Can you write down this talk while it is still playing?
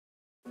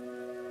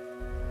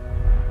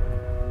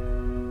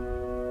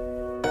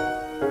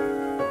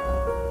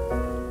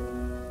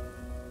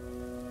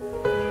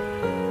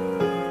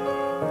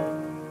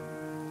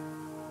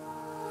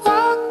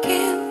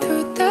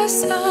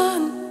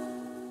sun.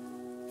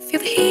 Feel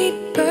the heat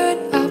burn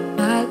up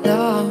my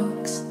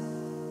lungs.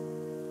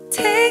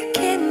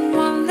 Taking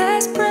one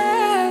last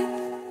breath.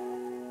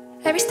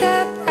 Every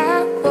step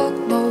I walk,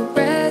 no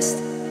rest.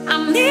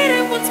 I'm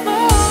needing once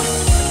more.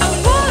 I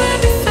won't let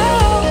me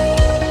fall.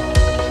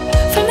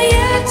 From the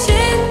edge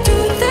into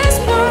this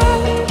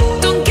world.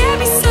 Don't get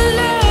me so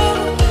low.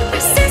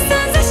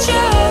 Resistance is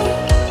show.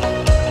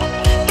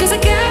 'Cause I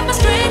got my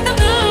strength, I'm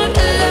not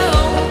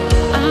alone.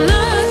 I'm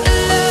not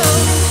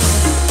alone.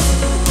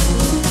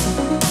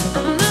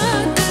 I'm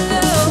not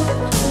alone.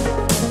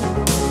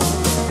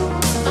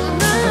 I'm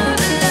not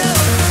alone.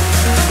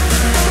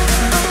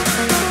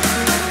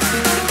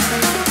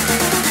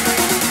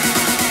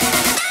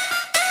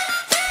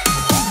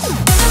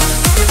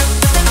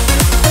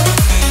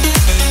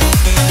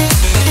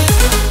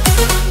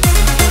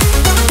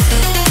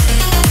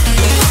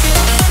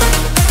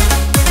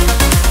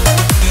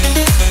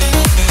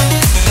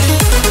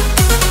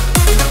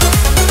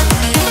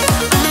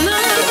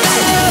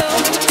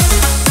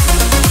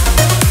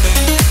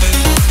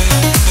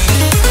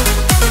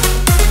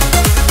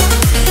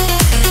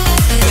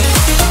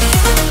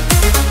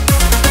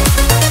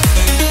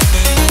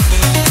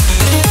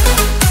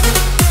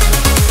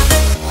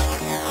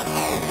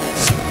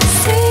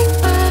 Sing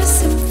my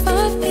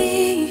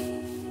symphony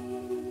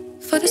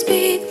for the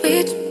speed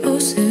which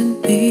moves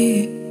in me.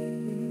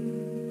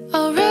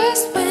 I'll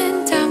rest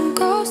when time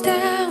goes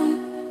down.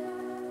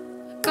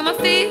 Got my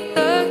feet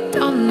locked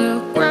on the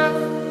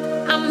ground.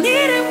 I'm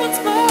needing once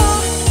more.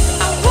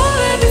 I won't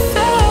let me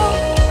fall.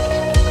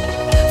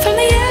 From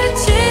the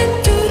edge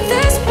into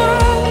this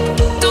world.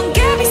 Don't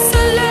get me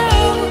so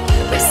low.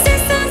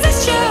 Resistance is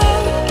show.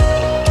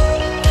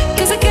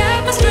 'Cause I got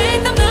my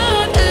strength, I'm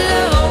not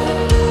alone.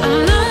 I'm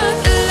not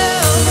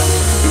alone.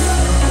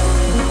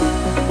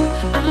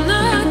 I'm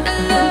not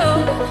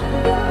alone.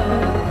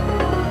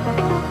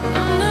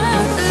 I'm not alone. I'm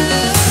not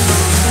alone.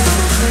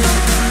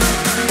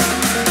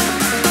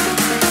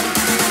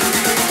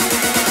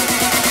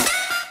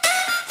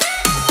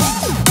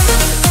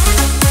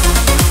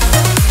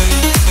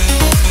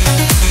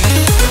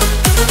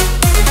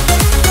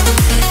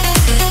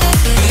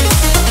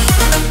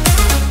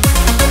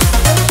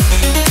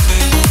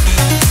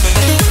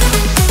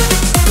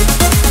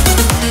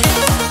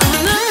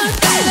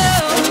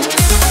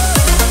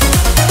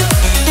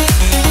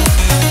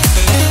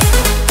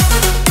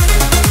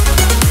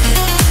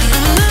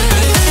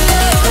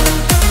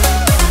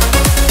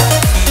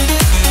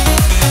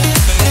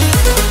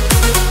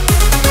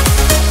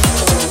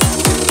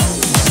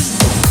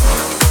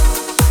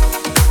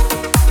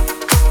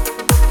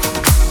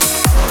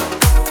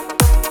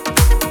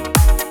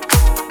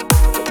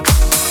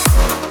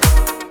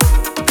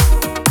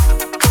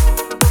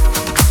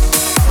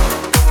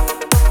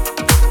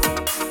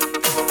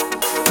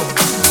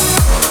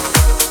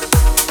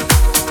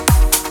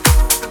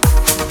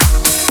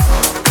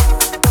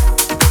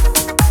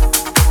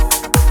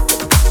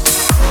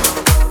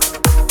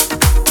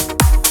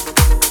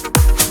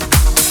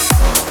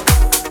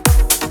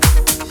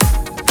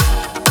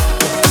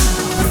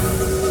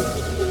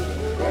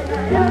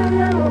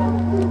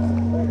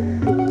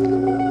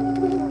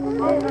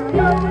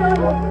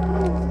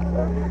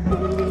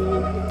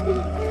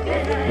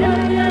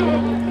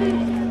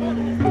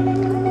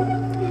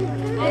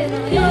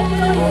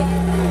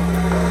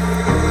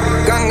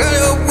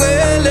 Gangalio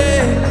huele,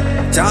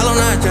 chalo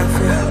na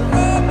chafia,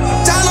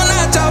 chalo na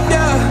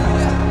chafia,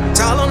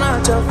 chalo na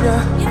chafia.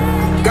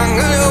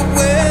 Gangalio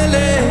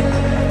huele,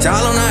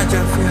 chalo na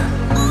chafia,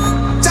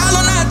 chalo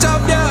na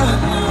chafia.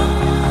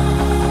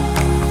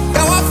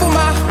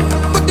 Kawafuma,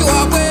 kuti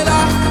wakwela.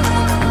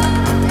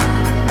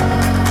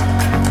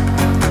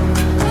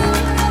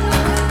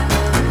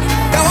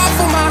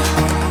 Kawafuma,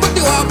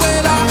 kuti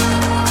wakwela.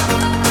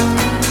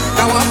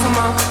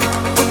 Kawafuma,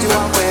 kuti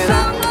wakwela.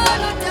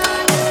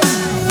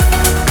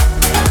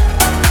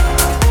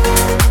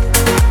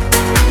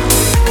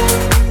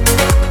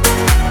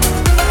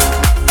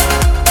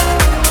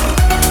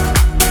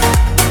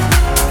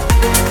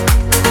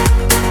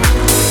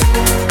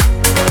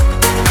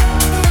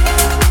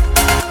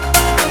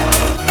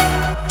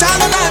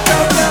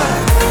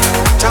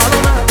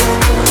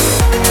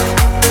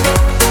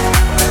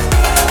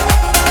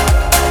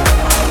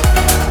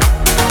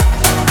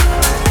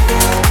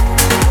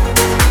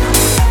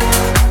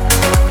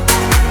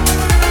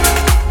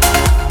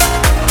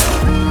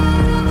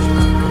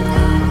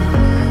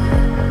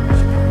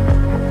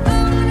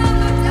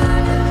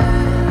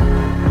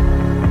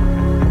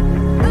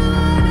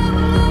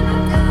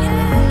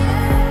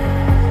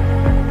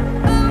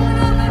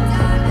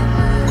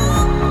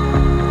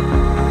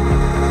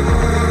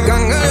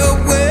 Gangalio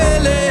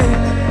huele,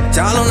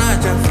 chalo na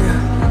chafia,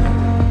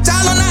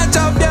 chalo na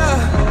chafia,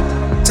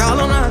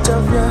 chalo na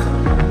chafia.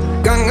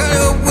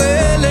 Gangalio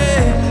huele,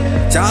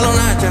 chalo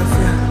na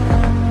chafia,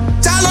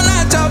 chalo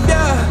na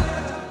chafia.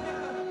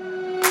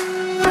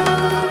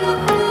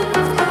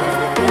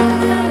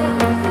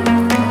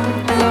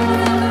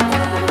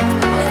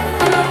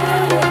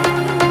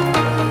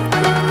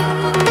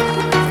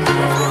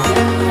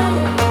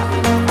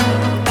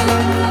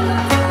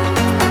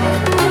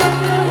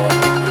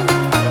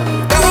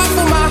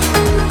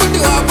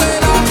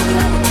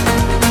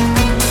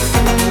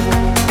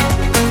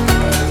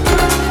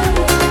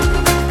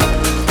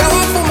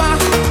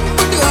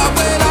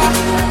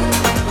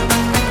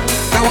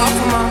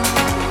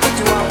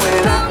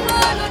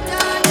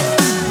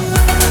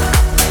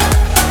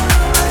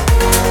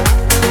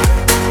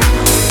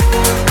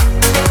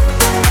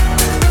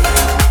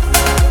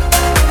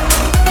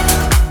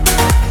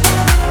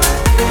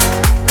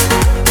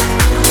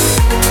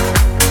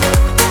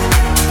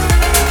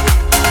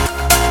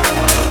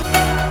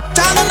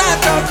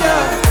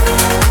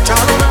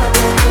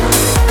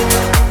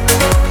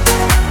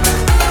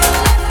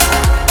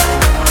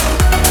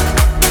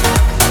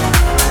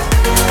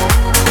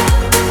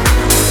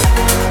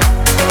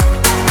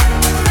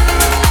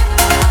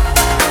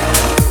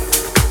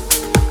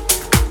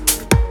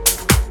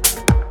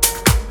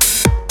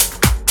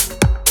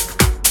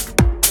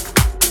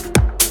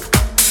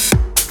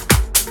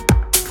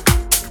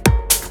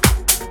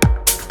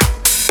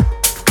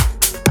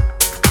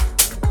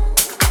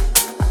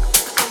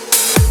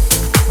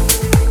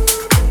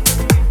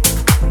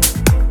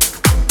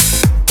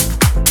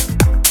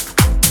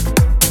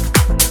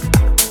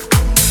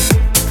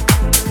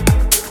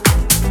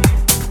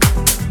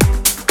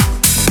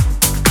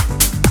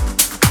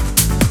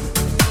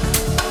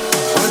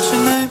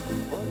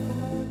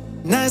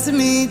 Nice to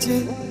meet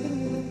you.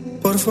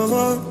 Por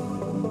favor,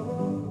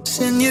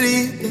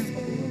 señorita.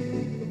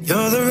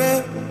 You're the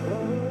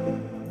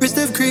rarest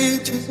of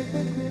creatures,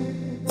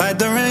 like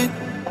the rain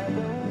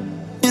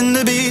in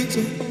the beach.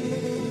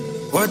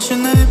 What's your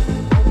name?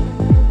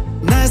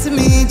 Nice to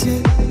meet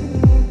you.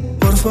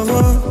 Por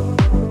favor,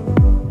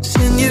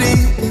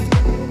 señorita.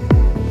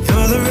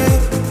 You're the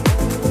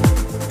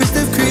rarest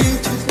of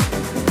creatures,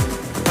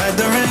 like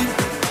the rain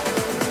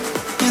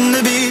in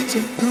the beach.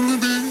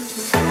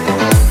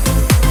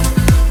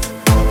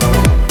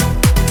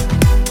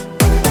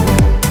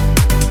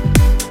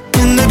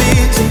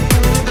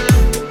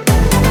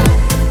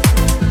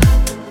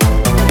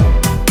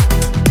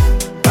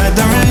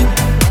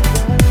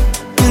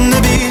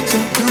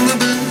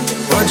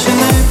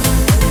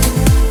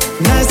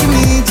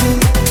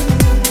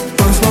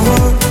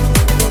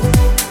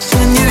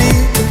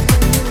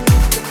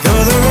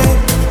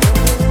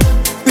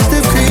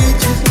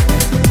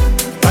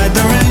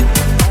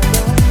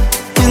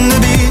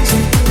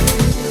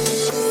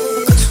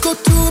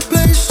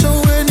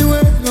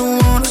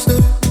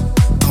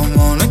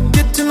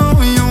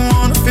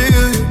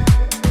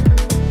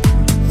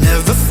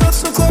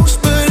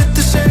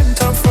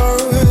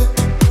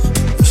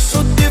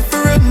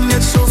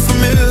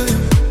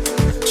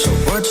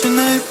 What's your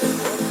name?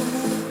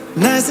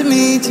 Nice to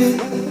meet you.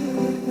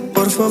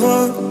 Por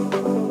favor,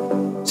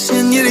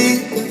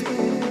 señorita.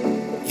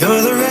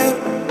 You're the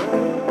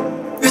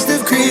rarest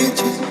of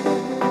creatures,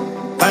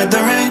 like the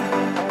rain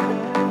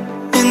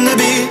in the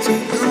beach.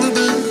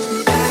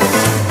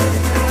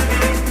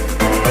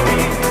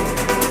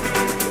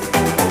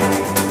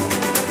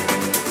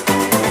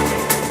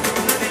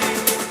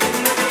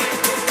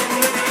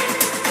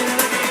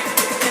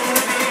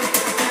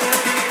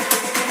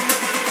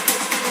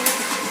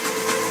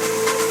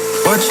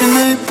 What's your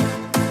name?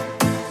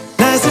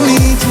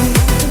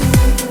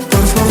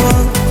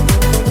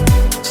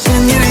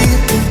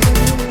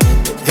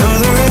 You're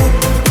the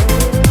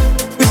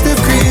rarest of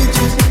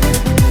creatures,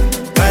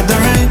 like the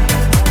rain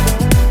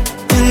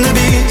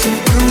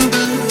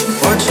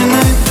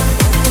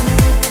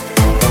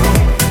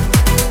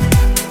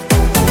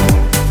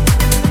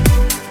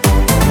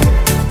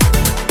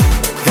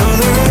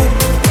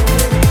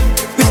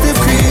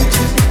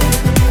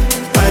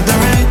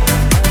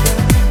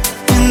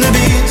in the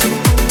beach.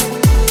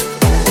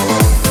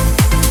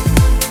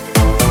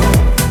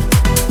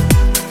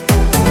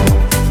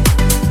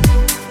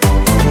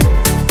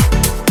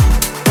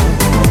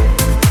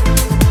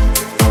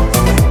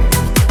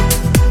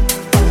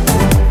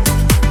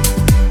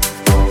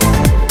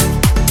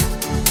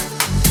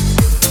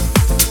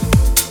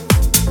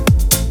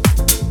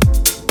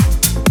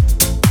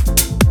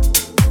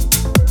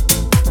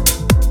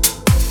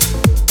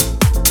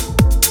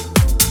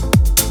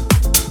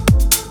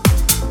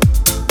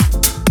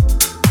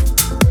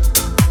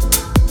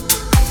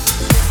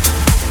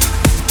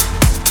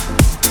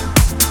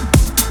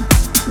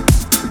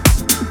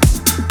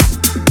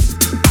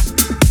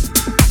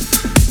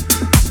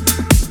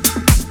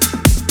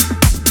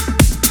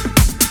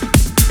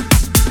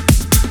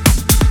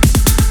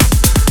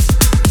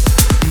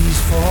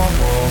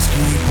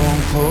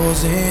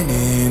 Closing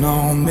in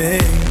on me.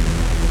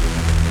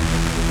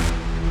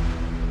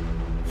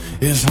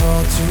 It's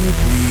hard to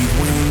breathe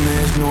when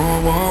there's no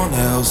one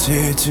else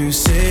here to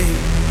see.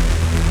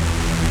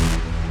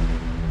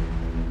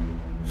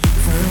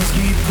 Friends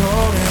keep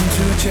calling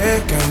to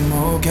check I'm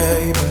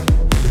okay, but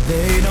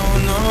they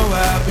don't know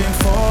I've been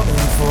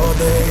falling for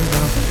days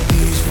now.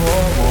 These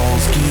four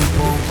walls keep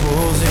on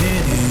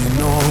closing in.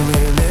 No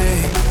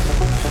relief,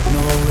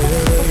 no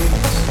relief.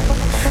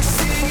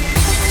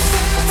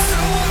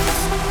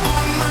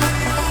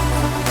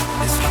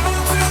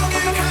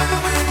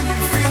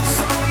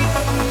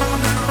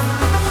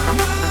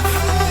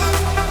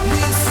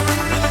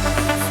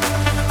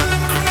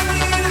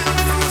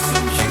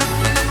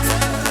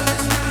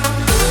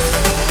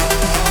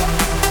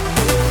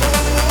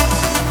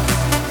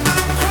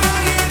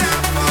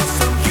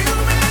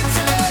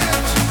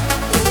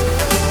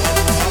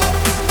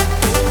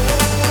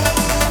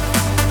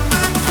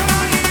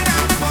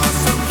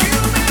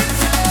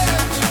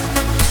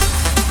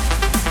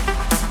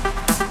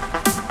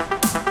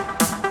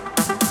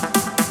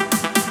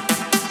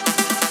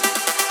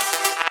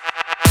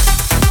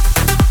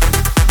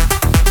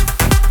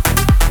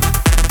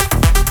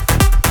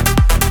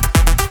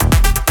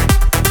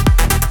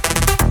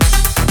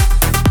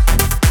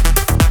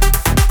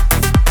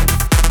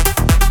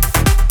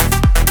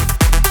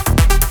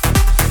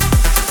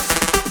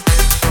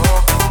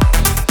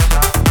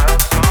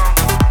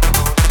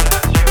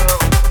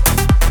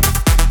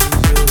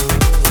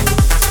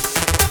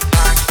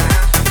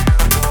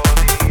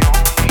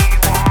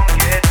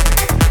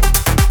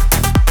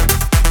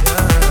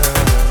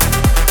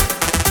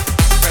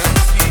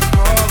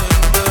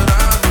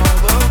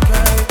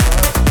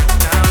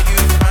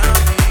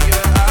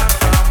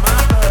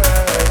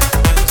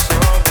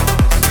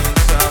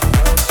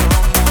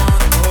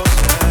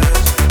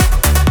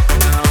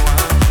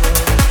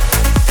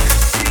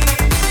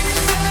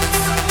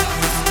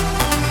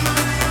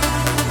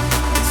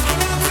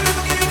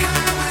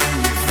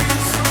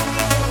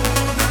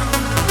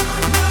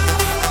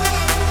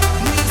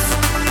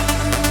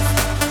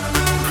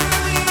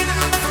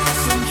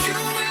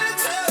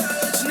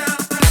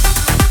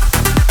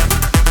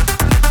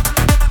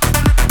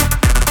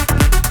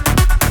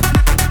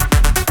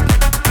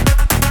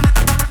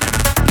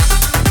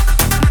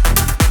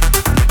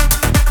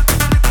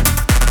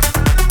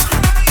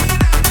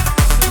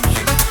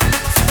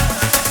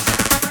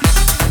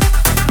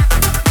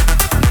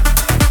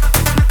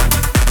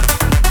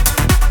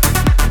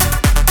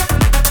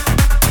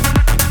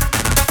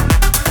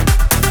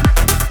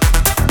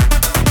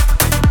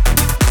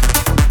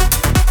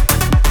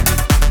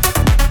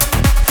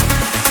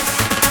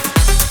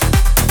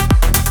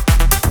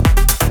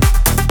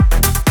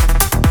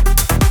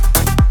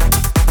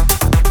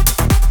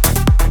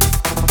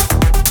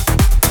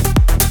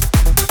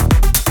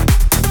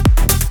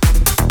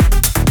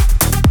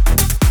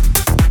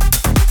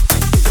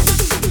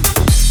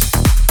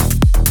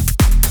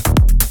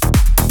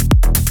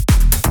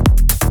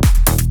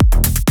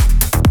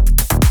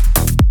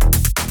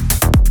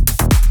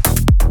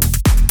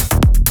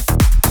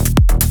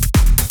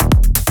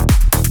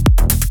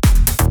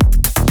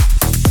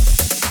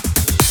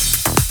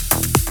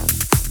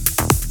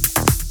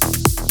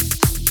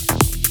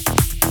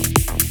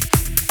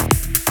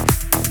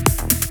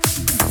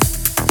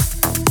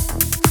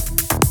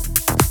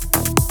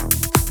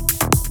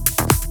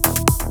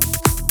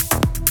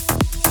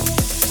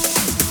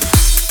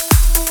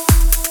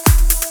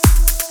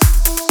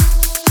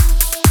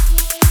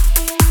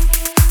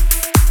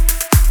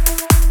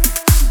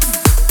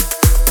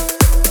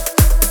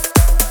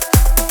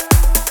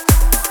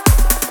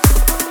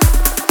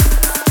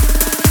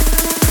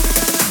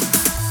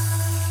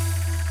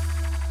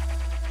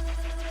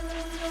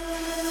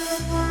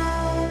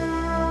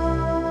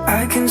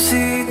 can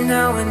see it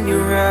now in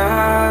your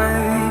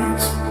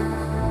eyes,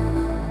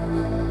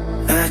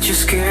 that you're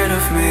scared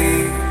of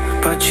me,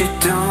 but you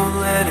don't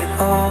let it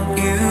hold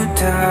you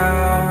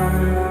down.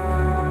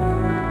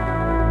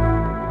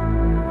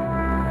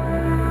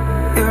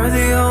 You're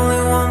the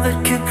only one that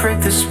could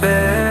break the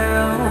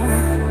spell,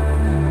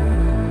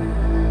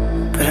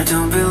 but I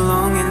don't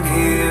belong in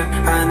here.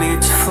 I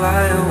need to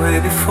fly away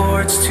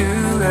before it's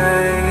too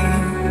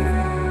late.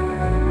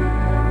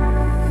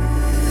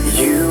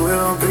 You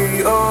will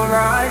be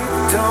alright,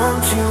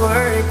 don't you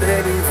worry,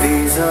 baby.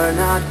 These are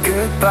not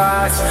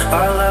goodbyes.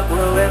 Our love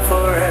will live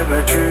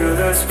forever through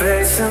the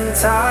space and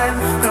time.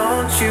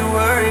 Don't you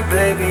worry,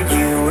 baby,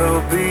 you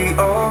will be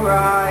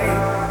alright.